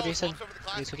 Let's go, Jason.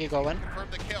 It's okay, got one.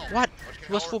 What?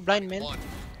 He was full blind, man.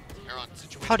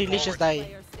 How did Lich just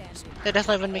die? That does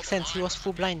not even make sense. He was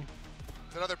full blind.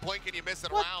 It's another blink and you miss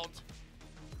it around.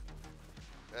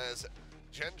 As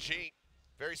Gen.G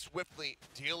very swiftly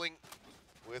dealing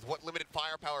with what limited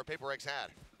firepower PRX had.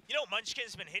 You know,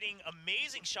 Munchkin's been hitting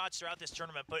amazing shots throughout this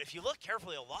tournament, but if you look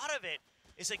carefully, a lot of it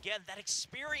is, again, that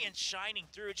experience shining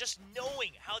through, just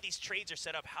knowing how these trades are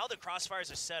set up, how the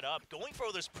crossfires are set up, going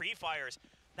for those pre-fires.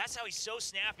 That's how he's so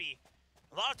snappy.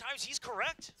 A lot of times he's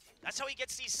correct. That's how he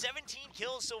gets these 17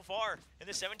 kills so far in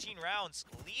the 17 rounds,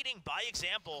 leading by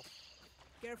example.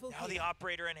 Now the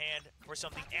operator in hand for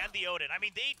something, and the Odin. I mean,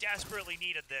 they desperately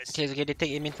needed this. Okay, so they take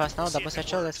aim in fast now. Double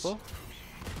satchel, let's go.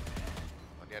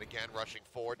 Yet again, rushing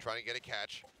forward, trying to get a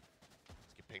catch.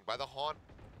 Let's get pinged by the Haunt.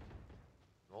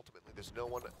 Ultimately, there's no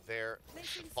one there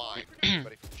to find.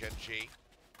 Anybody from Gen.G.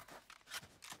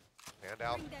 Hand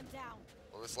out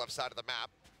on this left side of the map.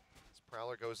 This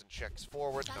Prowler goes and checks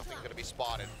forward. Nothing going to be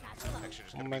spotted. Actually,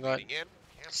 just going to be leading in.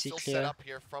 Camp still set up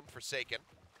here from Forsaken.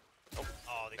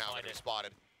 Oh, they now find going to be it.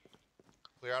 spotted.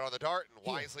 Clear out on the dart, and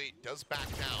wisely does back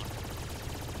down.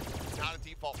 It's not a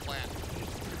default plan.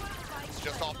 It's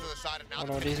just off to the side, and now Oh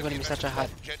no, this is going to be such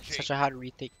a hard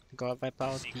retake. Got wipe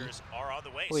out the. Seekers are on the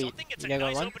way. Wait, Something gets a Ilya got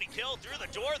nice one? opening kill through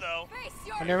the door, though.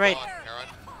 On the right. Karon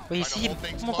Wait, you trying to see him? hold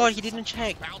things Oh my close. god, he didn't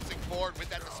check. Bouncing forward with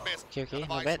that dismiss. Okay, Now the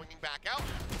my Vi bad. swinging back out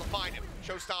to find him.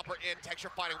 Showstopper in. Texture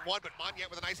finding one, but Monyet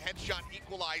with a nice headshot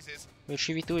equalizes. Wait,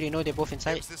 3v2, they know they're both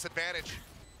inside. Gives this advantage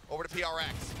over to PRX.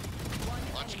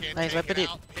 Munchkin Nice, taking weapon it.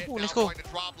 out. Hit Ooh, now let's go. going to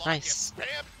drop. Lakia Nice.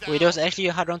 spammed Wait, that was down. actually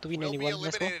a hard round to win Will be anyone.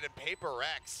 Let's go. eliminated in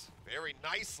PRX very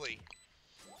nicely.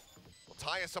 Will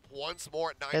tie us up once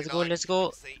more at 99. Let's go, let's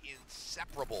go. Say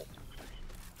inseparable.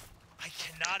 I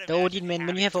cannot The imagine Odin, man,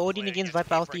 when you have having to Odin play against PRX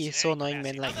Viper ulti, in it's so any annoying,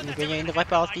 man. capacity. Like, Not that when you're in the they're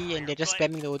Viper ulti higher, and they're just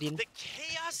but spamming the Odin. the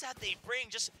chaos that they bring,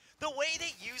 just the way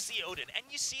they use the Odin, and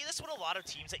you see this with a lot of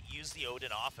teams that use the Odin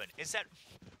often, is that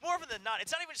more often than not,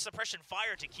 it's not even suppression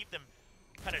fire to keep them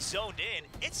kind of zoned in.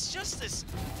 It's just this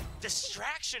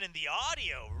distraction in the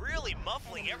audio, really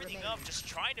muffling everything up, just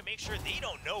trying to make sure they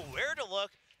don't know where to look,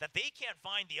 that they can't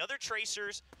find the other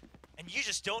tracers, and you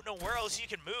just don't know where else you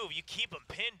can move. You keep them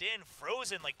pinned in,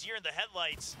 frozen like deer in the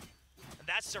headlights, and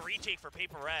that's the retake for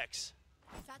PRX.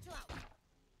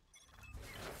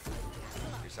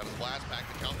 Reset of the blast, back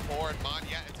to count forward.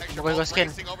 Monyet and Texture Oh my god, both scan.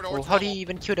 racing over Oh, towards how do level. you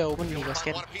even kill the Omen? He He'll got find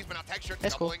scan. one appeasement now. Texture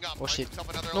Let's go. doubling up. Oh Finds shit. himself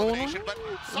another No, no, elimination, no. but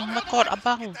Oh somehow my god, doesn't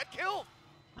Abang. get that kill.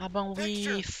 Abang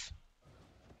Texture. Weave.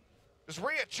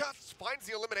 Rhea just finds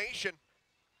the elimination.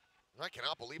 I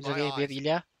cannot believe It's my okay, we have eyes.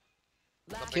 Ilya.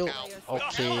 Something Kill. now. Okay.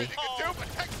 Nothing he can do,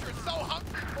 but Texture is so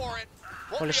hungry for it.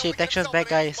 Won't Holy be shit, able to get Texture's himself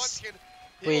back, an ace. guys. Munchkin,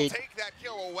 he will Wait. take that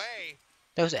kill away.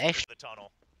 That was actually. The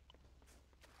tunnel.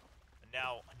 And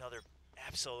now another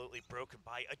absolutely broken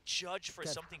by a judge for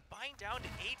something, buying down to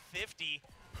 850.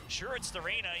 Sure, it's the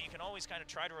Reyna. You can always kind of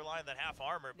try to rely on that half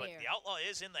armor, but the Outlaw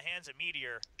is in the hands of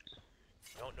Meteor.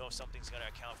 Don't know if something's going to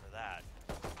account for that.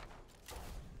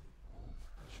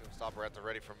 Showstopper at the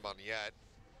ready from Monyet.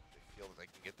 They feel that they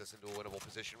can get this into a winnable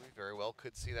position. We very well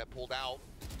could see that pulled out.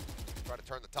 Try to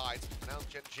turn the tides. Now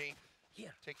Gen.G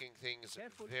taking things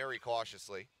very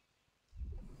cautiously.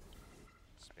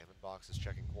 Spamming boxes,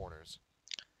 checking corners.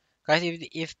 Guys,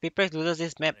 if PRX loses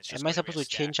this map, am I supposed to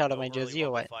change out of my jersey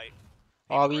or what?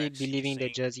 Or are we believing the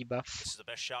jersey buff? This is the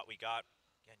best shot we got.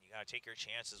 Again, you gotta take your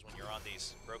chances when you're on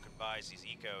these broken buys, these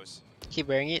ecos. Keep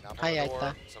wearing it. Hi,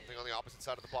 Aita. Something on the opposite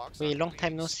side of the box. Wait, long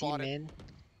time no see, man.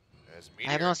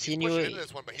 I have not seen you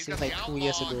since like 2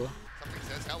 years ago. Something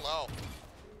says hello.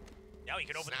 Now he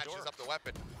can open the door. Snatches up the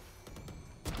weapon.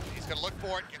 He's gonna look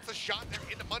for it. Gets the shot there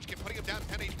into Munchkin, putting him down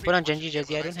 10 HP. Put on Gen.G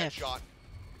jersey, I don't have. Shot.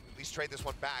 At least trade this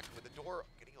one back with the door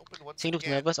getting open once He looks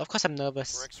again. nervous. Of course I'm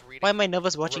nervous. Why am I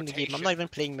nervous watching the game? I'm not even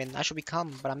playing, man. I should be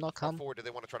calm, but I'm not calm. Forward, do they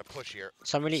want to try to push here?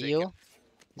 So I'm really ill.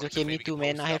 It's okay, me too,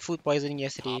 man. I had food poisoning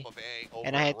yesterday.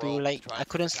 And I had to, like, I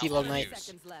couldn't sleep all night.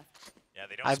 Yeah,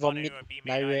 they don't I spawn vomit, anyone B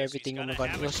main diarrhea, either, so everything. he's Oh my gonna god,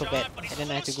 have it a was so shot, bad. but And he's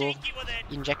then I had to so go sneaky with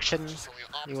it. injection.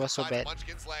 It was so bad.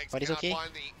 But it's okay.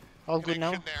 All good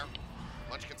now.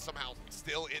 Munchkin somehow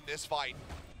still in this fight.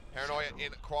 Paranoia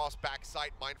in cross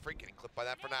backside. Mindfreak getting clipped by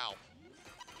that for now.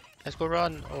 Let's go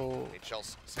run. Oh.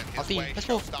 Ulti, let's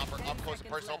go. Up close and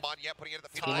personal. Monyet putting it at the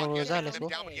feet. Subroza, let's go.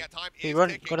 Down, Hey, run.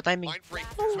 Got the timing.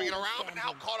 Mindfreak swinging around, but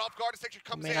now caught off guard. Section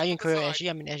comes Man, in. are you in from the Korea side. SG?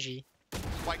 I'm in SG.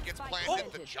 Spike gets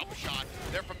planted. The jump shot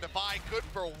there from Defy. Good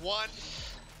for one.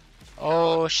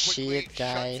 Oh Quickly shit,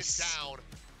 guys. shuts it down.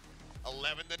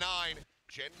 11 to 9.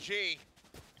 Gen.G.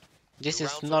 This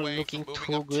is not looking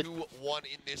too good. 2-1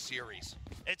 in this series.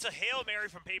 It's a Hail Mary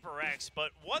from PRX,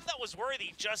 but one that was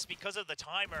worthy just because of the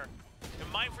timer.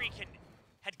 And mindfreak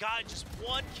had gotten just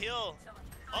one kill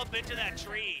up into that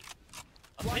tree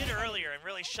a bit earlier and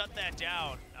really shut that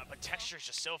down. But Texture's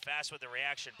just so fast with the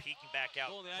reaction, peeking back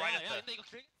out right at the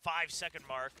 5-second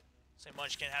mark. So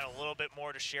Munchkin had a little bit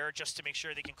more to share just to make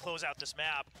sure they can close out this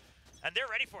map. And they're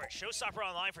ready for it. Showstopper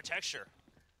online for Texture.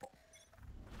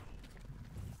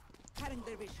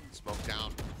 Smoke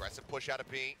down. Aggressive push out of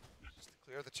B. Just to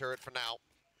clear the turret for now.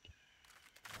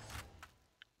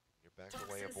 You're back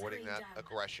away, avoiding that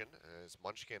aggression as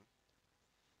Munchkin,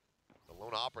 the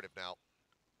lone operative now.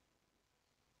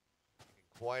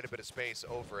 Quite a bit of space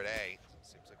over at A.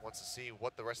 Seems like wants to see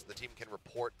what the rest of the team can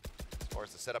report as far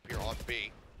as the setup here on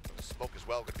B. The smoke as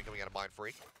well going to be coming out of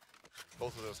mindfreak.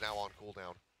 Both of those now on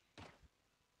cooldown.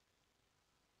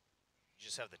 You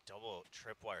just have the double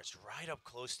tripwires right up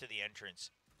close to the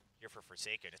entrance here for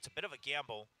Forsaken. It's a bit of a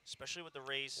gamble, especially with the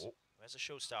Raze as a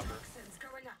showstopper.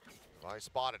 I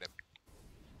spotted him.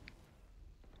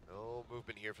 No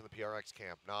movement here from the PRX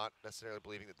camp. Not necessarily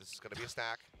believing that this is going to be a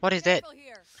stack. What is that?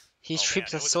 His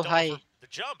trips are so high. The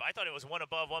jump, I thought it was one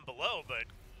above, one below, but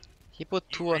he put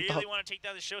two on top. You really want to take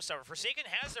down the showstopper. Forsaken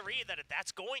has the read that if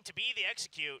that's going to be the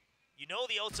execute, you know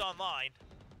the ult's online.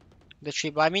 The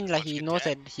trip, I mean, like, he knows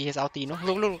that he has ulti, you know?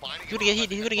 Look, he's gonna get hit,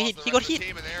 he's gonna get hit, he got hit!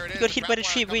 He got hit by the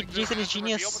trip, wait, Jason is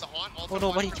genius. Oh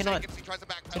no, but he cannot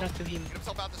kill him.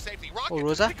 Oh,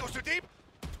 Rosa?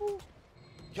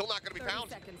 Kill not gonna be found.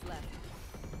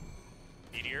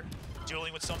 Meteor,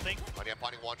 dueling with something. Monyet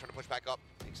finding one, trying to push back up.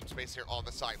 Take some space here on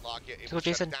the side. Lakia able Go, to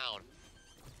Jason. shut it down.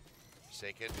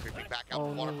 Forsaken, creeping back out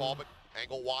the waterfall, but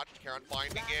angle watch. Karon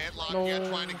finding it. Lakia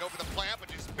trying to go for the plant, but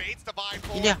just baits the vibe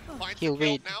forward. Yeah, Finds heal, the kill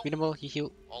wait, now. winnable, he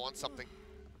healed. All on something.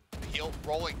 Heal,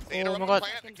 rolling. They Oh interrupt my the god.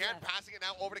 plant again, passing it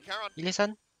now over to Karon.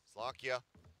 Illisan? Lakia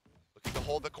looking to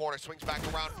hold the corner, swings back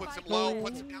around, puts him low,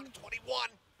 puts him down to 21.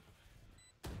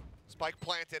 Spike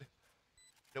planted.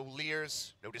 No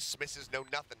leers, no dismisses, no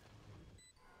nothing.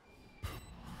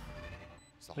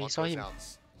 So Wait, saw him.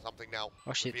 Something now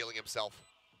revealing himself.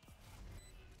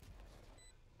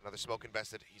 Another smoke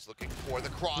invested. He's looking for the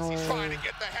cross. No. He's trying to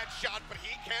get the headshot, but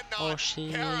he cannot. Oh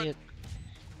shit. Karon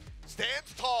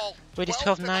stands tall. Wait, it's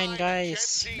 12-9,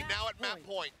 guys. Gen.G now at map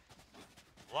point.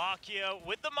 Lakia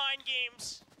with the mind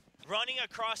games, running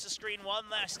across the screen one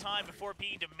last time before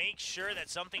B to make sure that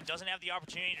something doesn't have the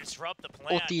opportunity to disrupt the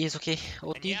plan. OT is okay, And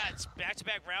OT. yeah, it's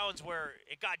back-to-back rounds where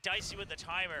it got dicey with the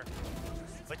timer.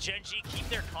 But Gen.G keep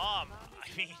their calm.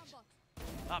 I mean,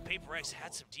 PRX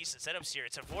had some decent setups here.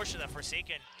 It's unfortunate that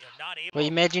Forsaken not able But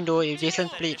imagine though, if to Jason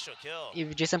get that played, initial kill.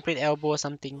 if Jason played elbow or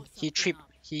something, he tripped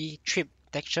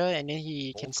Texture and then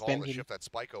he can spam him. Shift that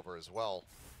spike over as well.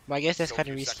 But I guess that's Still kind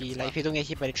of few risky. seconds Like left. if you don't get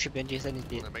hit by the trip, then Jason is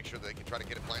dead. To make sure that they can try to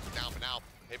get it planted down, but now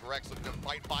PRX looking to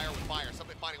fight fire with fire.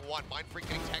 Something finding one. Mindfreak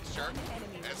getting texture.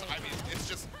 As, I mean, it's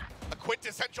just a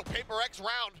quintessential PRX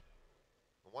round.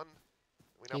 One.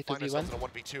 We now find ourselves in a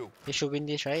 1v2. They should win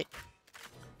this, right?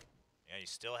 Yeah, you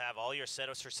still have all your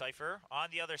setups for Cypher on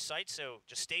the other site, so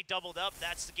just stay doubled up.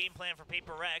 That's the game plan for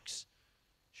PRX.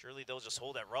 Surely they'll just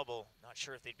hold that rubble. Not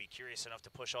sure if they'd be curious enough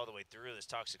to push all the way through this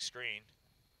toxic screen.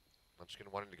 Munchkin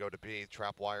wanting to go to B.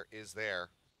 Trap wire is there.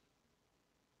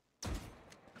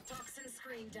 Toxin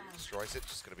screen down. Destroys it.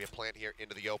 Just going to be a plant here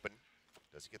into the open.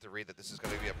 Does he get to read that this is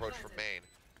going to be an approach from main?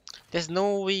 There's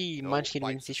no way No Munchkin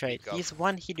bites wins to this, right? speak of. He's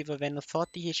one hit with a Venom,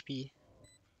 40 HP.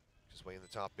 Just way in the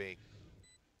top B.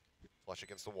 Flush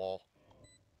against the wall.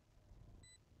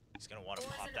 He's gonna want to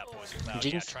pop that poison cloud.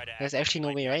 Jinx? Yeah, try to There's activate actually no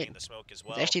Mind way, Freak right? in the smoke as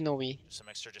well. There's actually no way. Some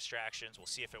extra distractions. We'll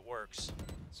see if it works.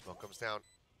 Smoke comes down.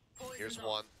 Here's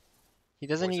one. He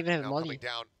doesn't Poison even have now Molly. coming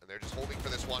down, and they're just holding for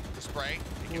this one. The spray.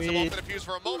 He gives him off the defuse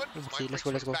for a moment. Let's Mind see, Freak let's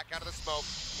go. swings back out of the smoke.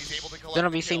 He's able to collect Gonna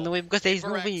the be saying kill. no way because there is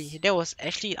no PRX way. That was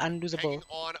actually unlosable. Hanging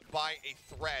on by a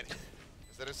thread.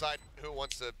 As they decide who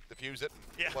wants to defuse it.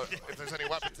 Yeah. If there's any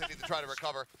weapons they need to try to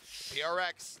recover.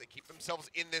 PRX, they keep themselves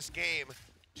in this game.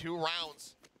 2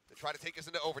 rounds. They try to take us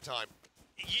into overtime.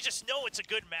 You just know it's a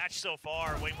good match so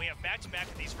far when we have back-to-back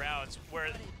in these rounds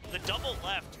where the double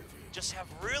left just have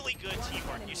really good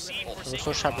teamwork. You see It was Forsaken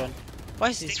so sharp then. Why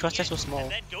is his crosshair so small?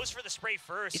 and then goes for the spray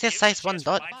first. It says gives size a chance 1 for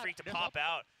dot. Mind Freak to pop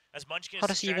out as Munchkin How is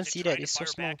does he even distracted, see trying that? to It's so fire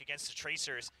small. back against the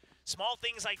tracers. Small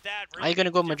things like that. Are you Really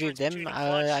gonna make go the Madrid with difference them? between a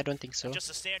clutch I don't think so. and just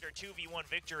a standard 2v1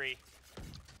 victory.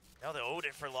 Now the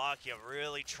Odin for Lakia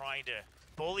really trying to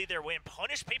bully their way and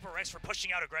punish PRX for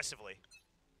pushing out aggressively.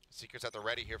 Seekers at the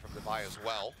ready here from Dubai as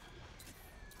well.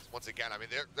 Once again, I mean,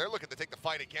 they're looking to take the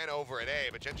fight again over at A,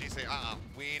 but Gen.G say,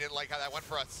 we didn't like how that went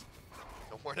for us.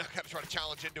 So we're not going to try to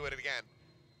challenge into it again.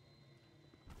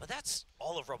 But that's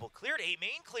all of rubble cleared. A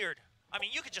main cleared. I mean,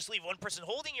 you could just leave one person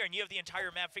holding here and you have the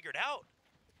entire map figured out.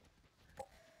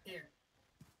 Here.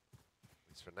 At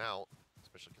least for now,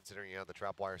 especially considering the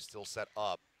trap wire is still set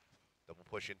up. Double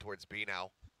push in towards B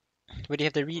now. Where do you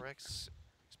have the read? PRX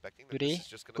expecting Do that this they? is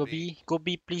just going Go to be B. Go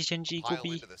B, please, Gen.G. Go pile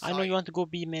B. into the I know you site. want to go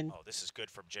B, man. Oh, this is good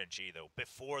from Gen.G, though.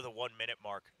 Before the 1 minute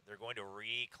mark, they're going to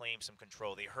reclaim some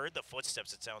control. They heard the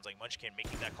footsteps, it sounds like. Munchkin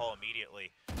making that call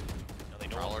immediately. No, they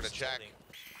know Prowler what to check.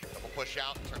 Double push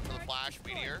out, turn for the flash.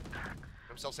 Meteor.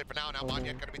 Himself safe for now. Now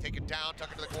Monyet going to be taken down.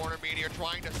 Tuck into the corner. Meteor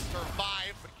trying to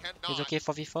survive, but cannot. He's okay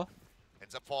 4v4.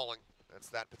 Ends up falling. That's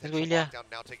that go, potential Ilya. lockdown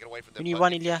now taken away from them. We need But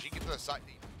one, if Ilya. Gen.G get to the side,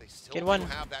 they still Get do one.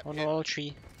 have that Oh hit no, all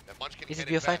 3. that Munchkin Is it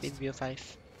can BO5? invest. It's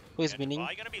BO5. Who is winning?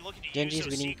 Gen.G is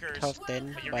winning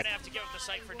 12-10, But you're but gonna have to give up the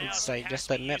site for now. it's so like it just has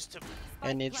to a be map. used to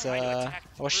and it's try to attack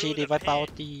oh shit, through they the wipe pit.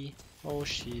 out the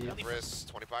shit. Chris,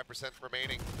 25%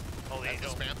 remaining. Oh, they As the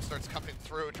know. spam starts coming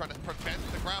through, trying to prevent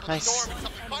the grab of Nice. the storm. And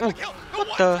something finds Oh, the kill. what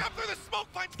one the? tap through the smoke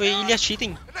finds Wait, Karon. Ilya's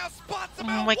cheating. And now spots him Oh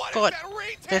out. my What is god. that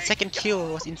retake? That second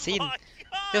kill was insane. My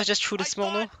That was God, just through the I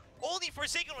smoke, no? thought Only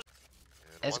Forsaken was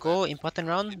And Let's one go, that important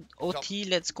round. OT,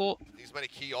 let's go. these many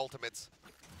key ultimates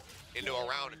into a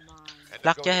round. End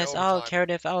up Lakia going has to out, overtime. Karon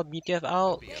have out, Meteor have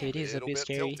out. Be a Okay, this is a little bit bit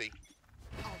scary. tilty.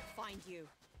 I'll find you.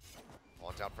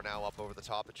 Launch out for now, up over the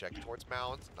top to check towards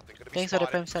mounds. Nothing going to be Thanks for the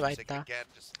spotted. prem sub, Forsaken Aita. again,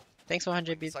 just Thanks for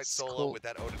 100 side bits. solo Cool. with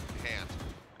that Odin in hand.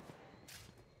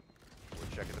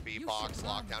 We're checking the B You box. should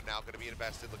run. Lockdown now going to be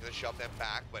invested. Looking to shove them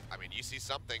back, but I mean, you see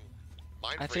something.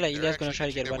 I feel like Ilya's gonna try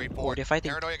to get one. Oh, they're fighting.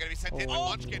 Paranoia going to be sent in by Oh.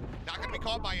 Munchkin. Not going to be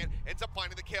caught by it. Ends up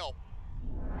finding the kill.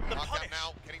 the Lockdown punish.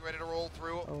 now, getting ready to roll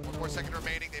through. Oh, 1 more no. second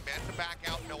remaining. They managed to back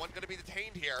out. No one's going to be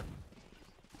detained here.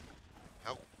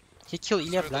 How He killed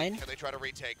Ilya smoothly blind. can they try to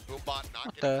retake? Boombot not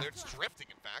What getting the? cleared. It's drifting,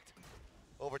 in fact.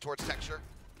 Over towards Texture.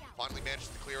 Finally manages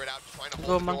to clear it out. Trying to Go,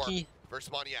 hold the monkey. door versus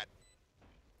Monyet.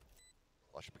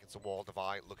 Flush up against the wall.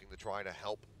 Devi looking to try to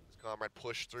help his comrade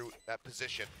push through that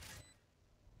position.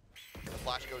 The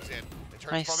flash goes in. They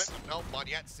turn Nice. from it. No,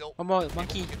 Monyet still One more, able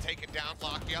monkey. to take it down.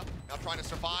 Lakia now trying to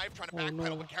survive, trying to Oh, backpedal,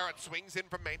 no. but Karon swings in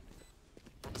from main.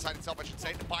 From the side itself, I should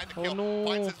say, to find the Oh, kill. no.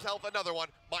 Finds himself another one.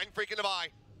 Mind freaking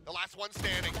Devi. The last one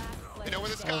standing. You know where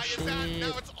this guy is at. shit.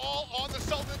 Now it's all on the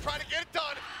Sultan trying to get it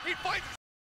done. He finds